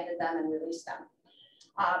they banded them and released them.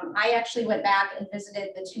 I actually went back and visited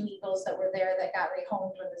the 2 eagles that were there that got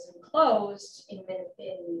rehomed when the zoo closed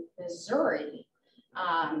in Missouri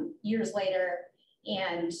years later,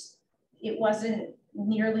 and it wasn't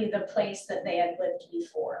nearly the place that they had lived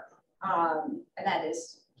before. And that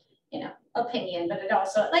is, you know, opinion, but it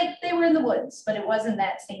also, like, they were in the woods, but it wasn't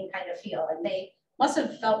that same kind of feel, and they must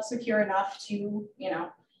have felt secure enough to, you know,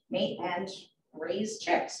 mate and raise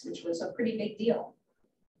chicks, which was a pretty big deal.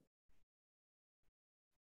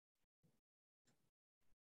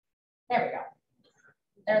 There we go.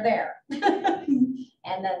 They're there.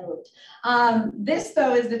 And then moved. This,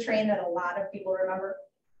 though, is the train that a lot of people remember.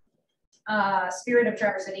 Spirit of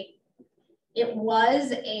Traverse City. It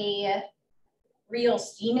was a real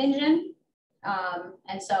steam engine.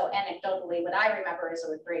 And so anecdotally, what I remember is it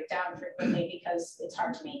would break down frequently because it's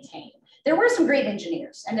hard to maintain. There were some great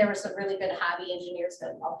engineers, and there were some really good hobby engineers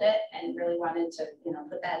that loved it and really wanted to, you know,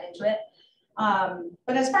 put that into it.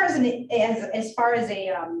 But as far as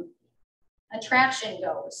a attraction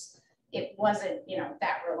goes, it wasn't, you know,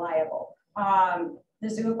 that reliable. The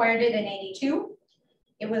zoo acquired it in '82.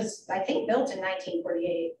 It was, I think, built in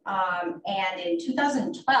 1948. And in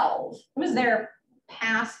 2012, it was there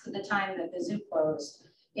past the time that the zoo closed.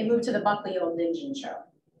 It moved to the Buckley Old Engine Show.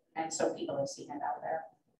 And so people have seen it out there.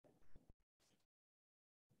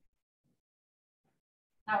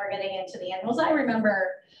 Now we're getting into the animals I remember.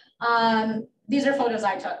 These are photos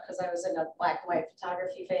I took because I was in a black and white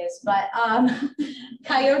photography phase, but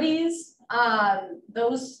coyotes,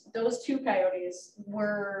 those 2 coyotes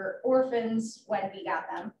were orphans when we got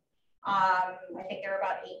them. I think they were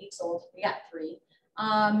about 8 weeks old. We got 3.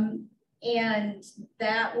 And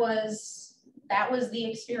that was the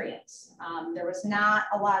experience. There was not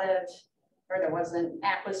a lot of, or there wasn't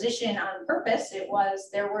acquisition on purpose. It was,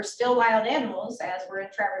 there were still wild animals, as we're in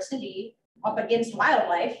Traverse City, up against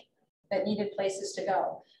wildlife that needed places to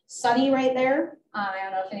go. Sunny right there. I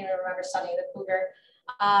don't know if anyone remembers Sunny the cougar.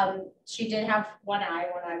 She did have one eye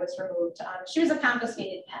when I was removed. She was a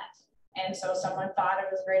confiscated pet. And so someone thought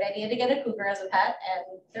it was a great idea to get a cougar as a pet,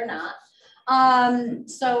 and they're not.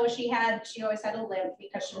 So she always had a limp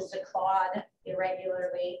because she was declawed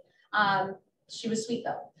irregularly. She was sweet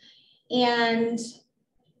though. And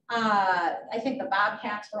I think the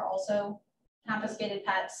bobcats were also confiscated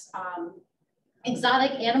pets.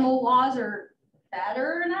 Exotic animal laws are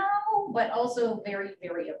better now, but also very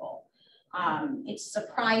variable. It's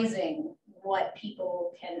surprising what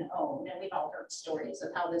people can own, and we've all heard stories of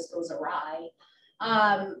how this goes awry.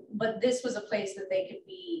 But this was a place that they could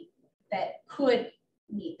be, that could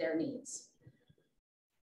meet their needs.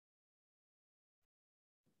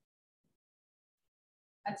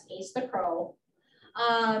 That's Ace the Crow.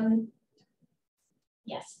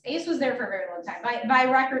 Yes, Ace was there for a very long time. By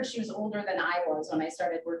record, she was older than I was when I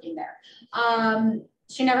started working there.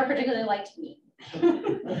 She never particularly liked me.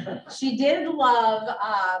 She did love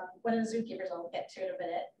one of the zookeepers. I'll get to it in a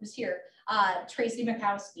minute. Who's here? Tracy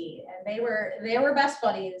Mikowski, and they were best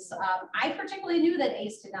buddies. I particularly knew that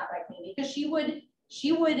Ace did not like me because she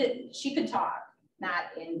could talk,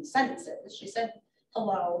 not in sentences. She said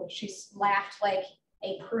hello. She laughed like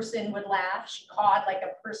a person would laugh. She cawed like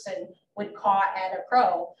a person would caw at a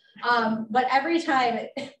crow. But every time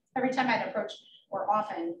I'd approach, or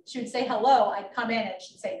often, she would say hello. I'd come in and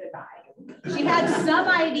she'd say goodbye. She had some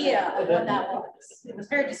idea of what that was. It was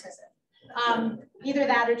very dismissive. Either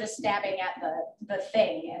that or just stabbing at the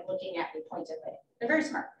thing and looking at me pointedly. They're very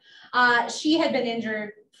smart. She had been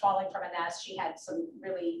injured falling from a nest. She had some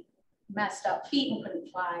really messed up feet and couldn't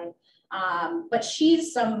fly. But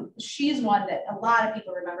she's one that a lot of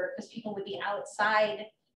people remember because people would be outside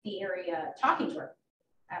the area talking to her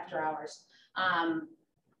after hours.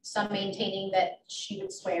 Some maintaining that she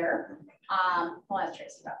would swear. We'll ask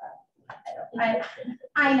Tracy about that.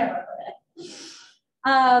 I never heard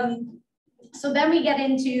it. So then we get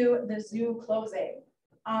into the zoo closing.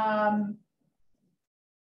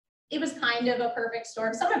 It was kind of a perfect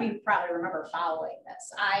storm. Some of you probably remember following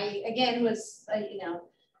this. I, again, was,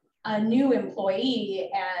 a new employee,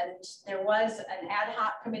 and there was an ad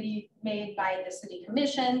hoc committee made by the city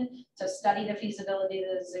commission to study the feasibility of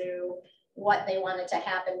the zoo, what they wanted to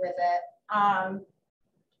happen with it.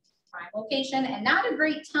 Prime location, and not a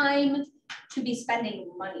great time to be spending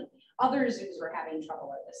money. Other zoos were having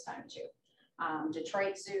trouble at this time too.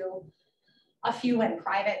 Detroit Zoo, a few went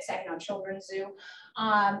private, Saginaw Children's Zoo.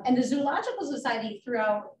 And the Zoological Society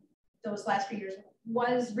throughout those last few years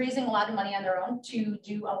was raising a lot of money on their own to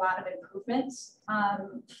do a lot of improvements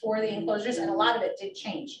for the enclosures, and a lot of it did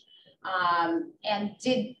change and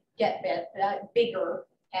did get bigger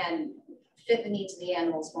and fit the needs of the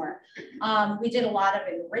animals more. We did a lot of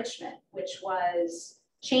enrichment, which was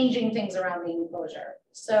changing things around the enclosure.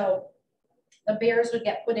 So the bears would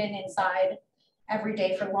get put inside every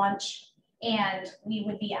day for lunch, and we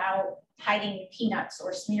would be out hiding peanuts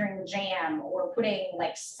or smearing jam or putting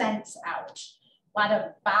like scents out. A lot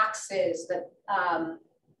of boxes that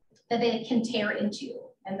they can tear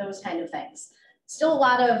into and those kind of things. Still a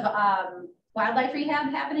lot of wildlife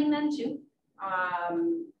rehab happening then too.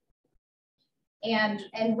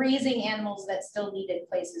 And raising animals that still needed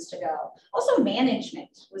places to go. Also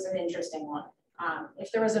management was an interesting one.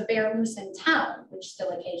 If there was a bear loose in town, which still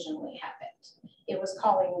occasionally happened, it was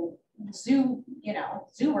calling zoo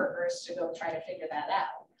workers to go try to figure that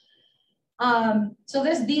out. So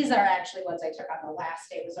these are actually ones I took on the last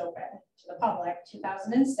day it was open to the public,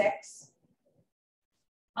 2006.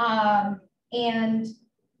 And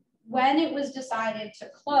when it was decided to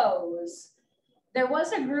close, there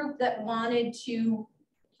was a group that wanted to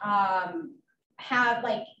have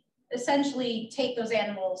essentially take those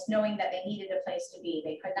animals knowing that they needed a place to be.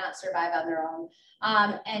 They could not survive on their own,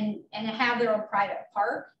 and have their own private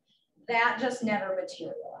park. That just never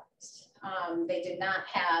materialized. They did not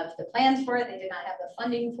have the plans for it. They did not have the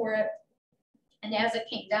funding for it. And as it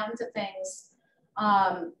came down to things,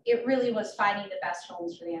 it really was finding the best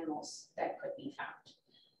homes for the animals that could be found.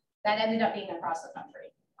 That ended up being across the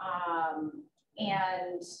country.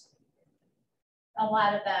 And a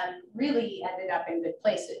lot of them really ended up in good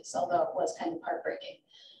places, although it was kind of heartbreaking.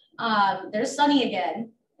 There's Sunny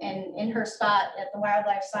again, in her spot at the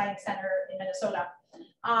Wildlife Science Center in Minnesota.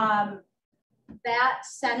 That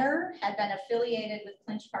center had been affiliated with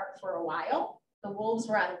Clinch Park for a while. The wolves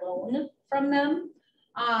were on loan from them.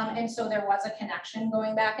 And so there was a connection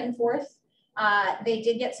going back and forth. They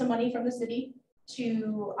did get some money from the city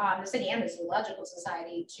to the city and the Zoological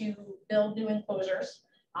Society to build new enclosures.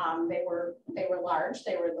 They were large,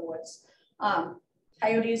 they were in the woods.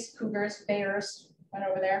 Coyotes, cougars, bears went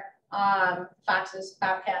over there, foxes,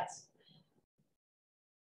 bobcats.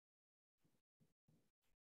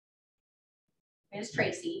 Here's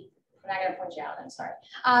Tracy. I'm not gonna point you out, I'm sorry.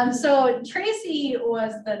 So Tracy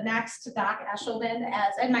was the next to Doc Eshelman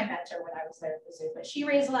and my mentor when I was there at the zoo, but she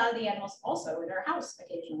raised a lot of the animals also in her house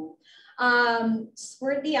occasionally.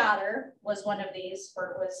 Squirt the otter was one of these.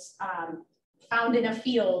 Squirt was found in a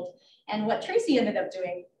field, and what Tracy ended up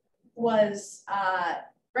doing was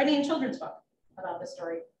writing a children's book about the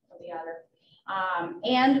story of the otter,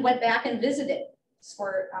 and went back and visited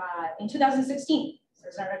Squirt in 2016. So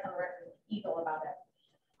there's an article on the Record Eagle about it.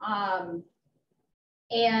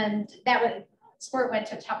 And Squirt went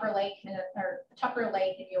to Tupper Lake, New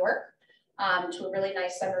York, to a really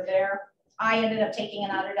nice center there. I ended up taking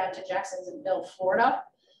an otter down to Jacksonville, Florida.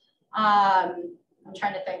 I'm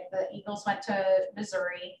trying to think, the Eagles went to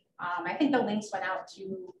Missouri. I think the Lynx went out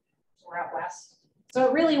out west. So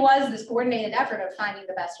it really was this coordinated effort of finding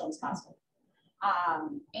the best homes possible.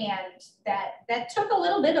 And that took a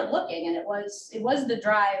little bit of looking, and it was the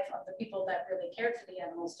drive of the people that really cared for the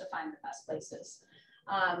animals to find the best places.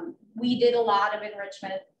 We did a lot of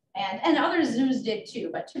enrichment, and other zoos did too,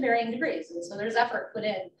 but to varying degrees. And so there's effort put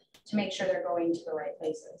in to make sure they're going to the right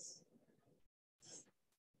places.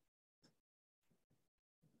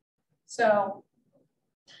 So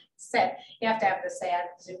sad, you have to have the sad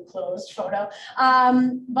zoo closed photo.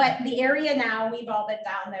 But the area now, we've all been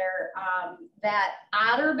down there. That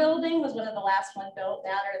otter building was one of the last ones built, the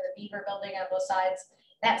otter, the beaver building on both sides,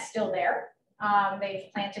 that's still there.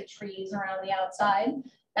 They've planted trees around the outside.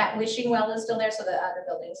 That wishing well is still there, so the other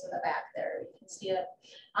building's in the back there, you can see it.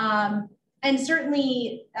 And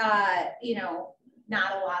certainly, you know,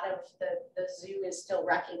 not a lot of the zoo is still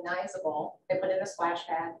recognizable. They put in a splash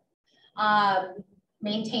pad,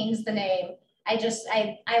 maintains the name.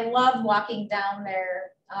 I love walking down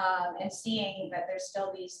there and seeing that there's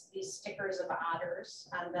still these stickers of otters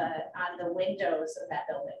on the windows of that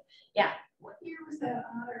building. Yeah. What year was that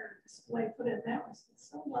otter display put in? That was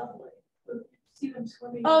so lovely. See them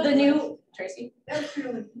swimming. Oh, the new Tracy. That's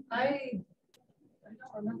really. I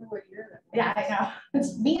don't remember what year that was. Yeah, I know.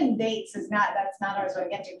 It's me and dates is not. That's not ours to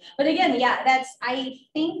get to. But again, yeah, that's. I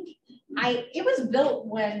think it was built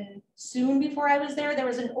when soon before I was there. There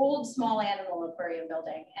was an old small animal aquarium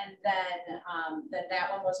building, and then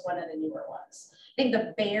that one was one of the newer ones. I think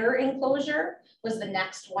the bear enclosure was the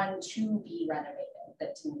next one to be renovated.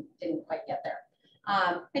 That didn't quite get there.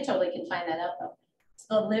 I totally can find that out though. It's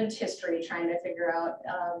the lived history trying to figure out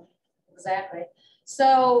exactly.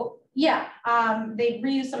 So yeah, they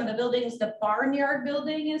reused some of the buildings. The barnyard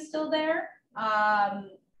building is still there.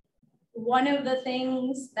 One of the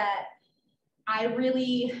things that I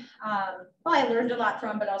really, well, I learned a lot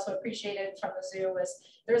from, but also appreciated from the zoo was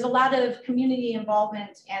there was a lot of community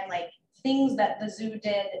involvement and like things that the zoo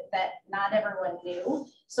did that not everyone knew.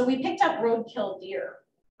 So we picked up roadkill deer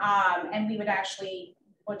and we would actually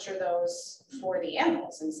butcher those for the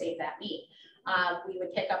animals and save that meat. We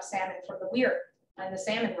would pick up salmon from the weir and the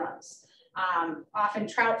salmon runs, often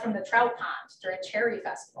trout from the trout pond during cherry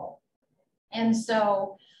festival. And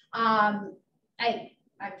so I'm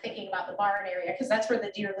thinking about the barn area because that's where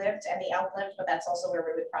the deer lived and the elk lived, but that's also where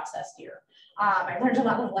we would process deer. I learned a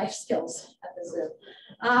lot of life skills at the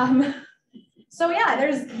zoo. So yeah,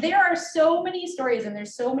 there are so many stories and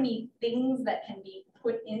there's so many things that can be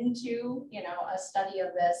put into, you know, a study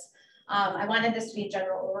of this. I wanted this to be a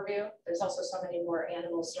general overview. There's also so many more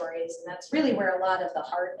animal stories, and that's really where a lot of the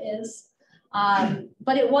heart is.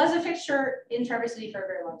 But it was a fixture in Traverse City for a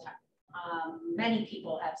very long time. Many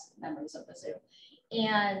people have memories of the zoo.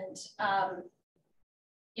 And,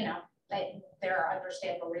 you know, there are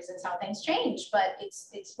understandable reasons how things change, but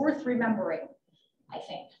it's worth remembering, I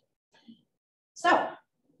think. So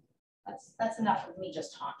that's enough of me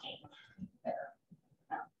just talking there.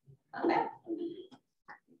 Okay.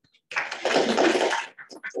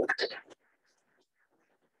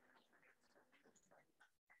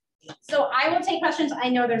 So I will take questions. I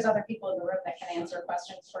know there's other people in the room that can answer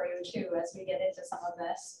questions for you too as we get into some of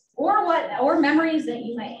this, or memories that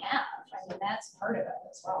you may have. I mean, that's part of it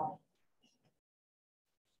as well.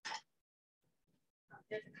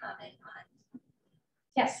 There's a comment on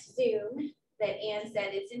Yes. Zoom that Anne said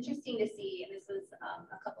it's interesting to see, and this was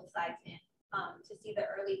a couple slides in, to see the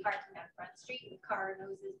early parking on Front Street with car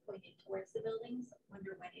noses pointed towards the buildings. I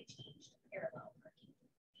wonder when it changed to parallel parking.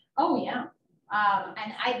 Oh yeah.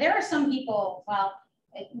 And there are some people, well,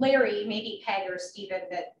 Larry, maybe Peg or Stephen,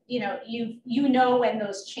 that you know when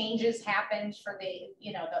those changes happened for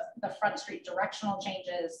the Front Street directional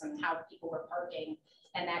changes and how people were parking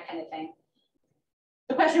and that kind of thing.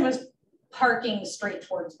 The question was parking straight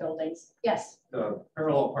towards buildings. Yes. The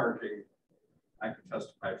parallel parking, I can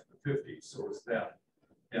testify to the 50s, so was that.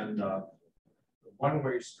 And the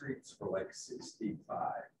one-way streets were like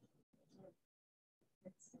 65.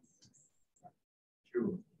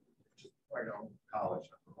 June, right on college,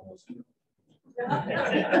 almost.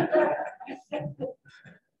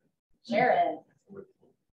 Jared.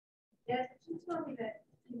 Yeah, you told me that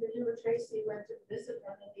you or Tracy went to visit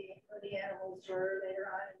one of the animals or later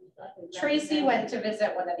on. Tracy went to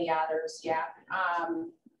visit one of the otters, yeah.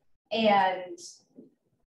 And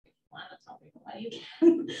want to tell people how you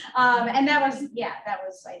can. And that was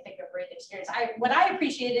I think a great experience. What I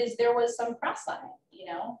appreciated is there was some press on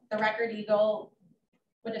it, the Record Eagle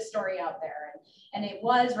put a story out there and it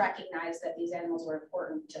was recognized that these animals were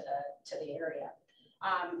important to the area.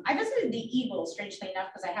 I visited the Eagle, strangely enough,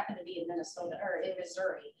 because I happened to be in Minnesota or in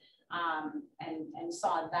Missouri and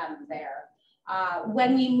saw them there.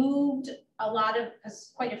 When we moved a lot of,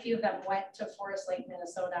 because quite a few of them went to Forest Lake,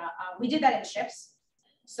 Minnesota. We did that in shifts.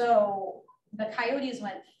 So the coyotes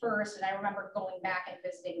went first, and I remember going back and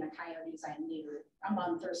visiting the coyotes I knew a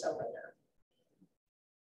month or so later.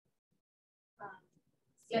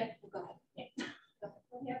 Yeah, go ahead. Yeah.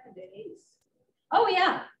 What happened to Ace? Oh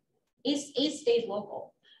yeah, Ace stayed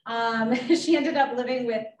local. She ended up living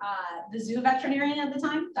with the zoo veterinarian at the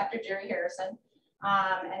time, Dr. Jerry Harrison,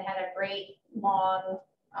 and had a great long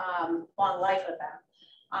life with them.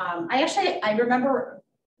 I remember,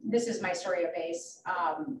 this is my story of Ace.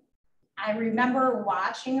 I remember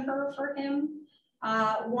watching her for him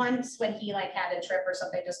once when he like had a trip or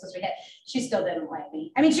something, just because she still didn't like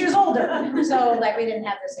me. I mean, she was older, so like we didn't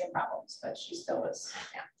have the same problems, but she still was,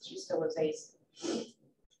 yeah, she still was Ace.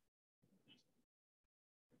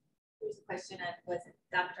 There's a question on, was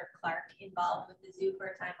Dr. Clark involved with the zoo for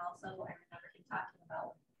a time also? I remember him talking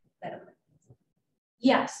about that.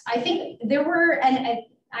 Yes, I think there were, and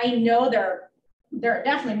I know there are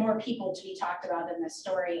definitely more people to be talked about in this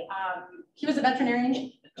story. He was a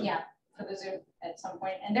veterinarian, yeah, for the zoo at some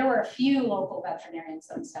point, and there were a few local veterinarians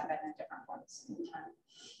that step in at different points in time.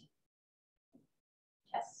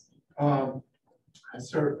 Yes. I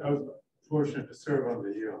was fortunate to serve on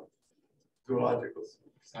the Zoological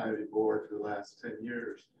Society board for the last 10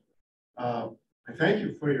 years. I thank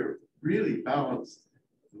you for your really balanced,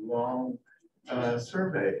 long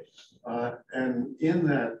survey. And in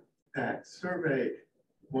that survey,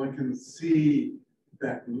 one can see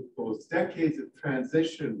that those decades of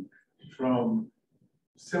transition from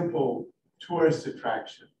simple tourist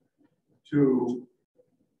attraction to,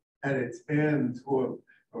 at its end, to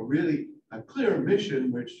a really clear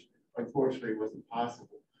mission, which unfortunately wasn't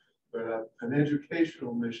possible, but an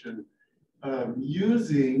educational mission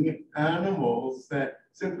using animals that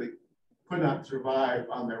simply could not survive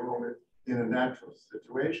on their own in a natural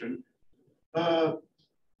situation,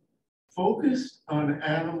 focused on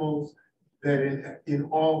animals that in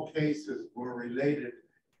all cases were related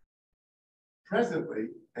presently,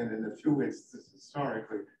 and in a few instances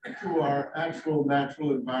historically, to our actual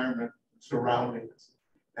natural environment surrounding us.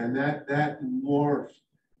 And that morph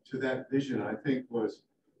to that vision, I think, was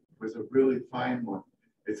a really fine one.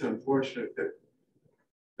 It's unfortunate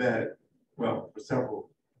that well, for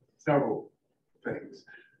several things,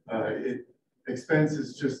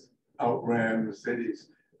 expenses just outran the city's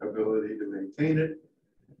ability to maintain it.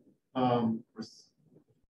 And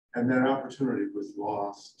that opportunity was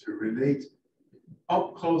lost to relate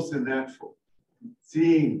up close and natural,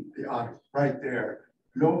 seeing the otters right there,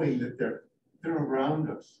 knowing that they're around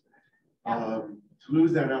us. To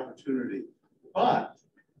lose that opportunity, but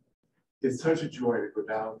it's such a joy to go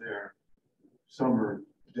down there summer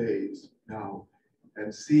days now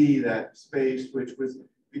and see that space, which was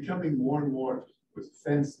becoming more and more, was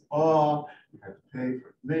fenced off, you had to pay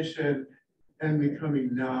for admission, and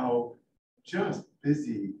becoming now just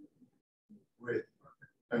busy with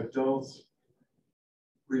adults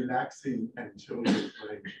relaxing and children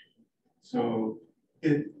playing. So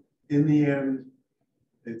in the end,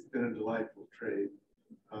 it's been a delightful trade.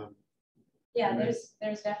 Yeah, there's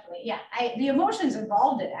definitely, yeah, the emotions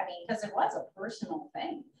involved in it, I mean, because it was a personal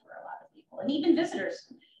thing for a lot of people, and even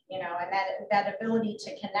visitors, you know, and that ability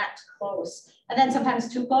to connect close, and then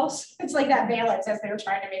sometimes too close. It's like that balance as they were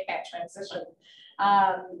trying to make that transition.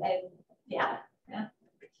 And yeah.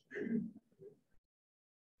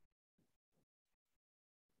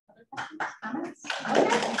 Comments?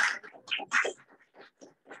 Okay.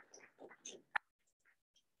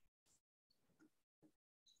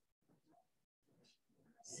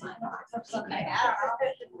 Okay, I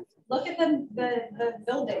don't know. Look at the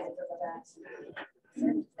buildings in the back.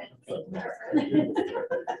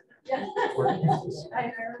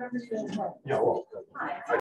 I remember. Yeah, well. Hi.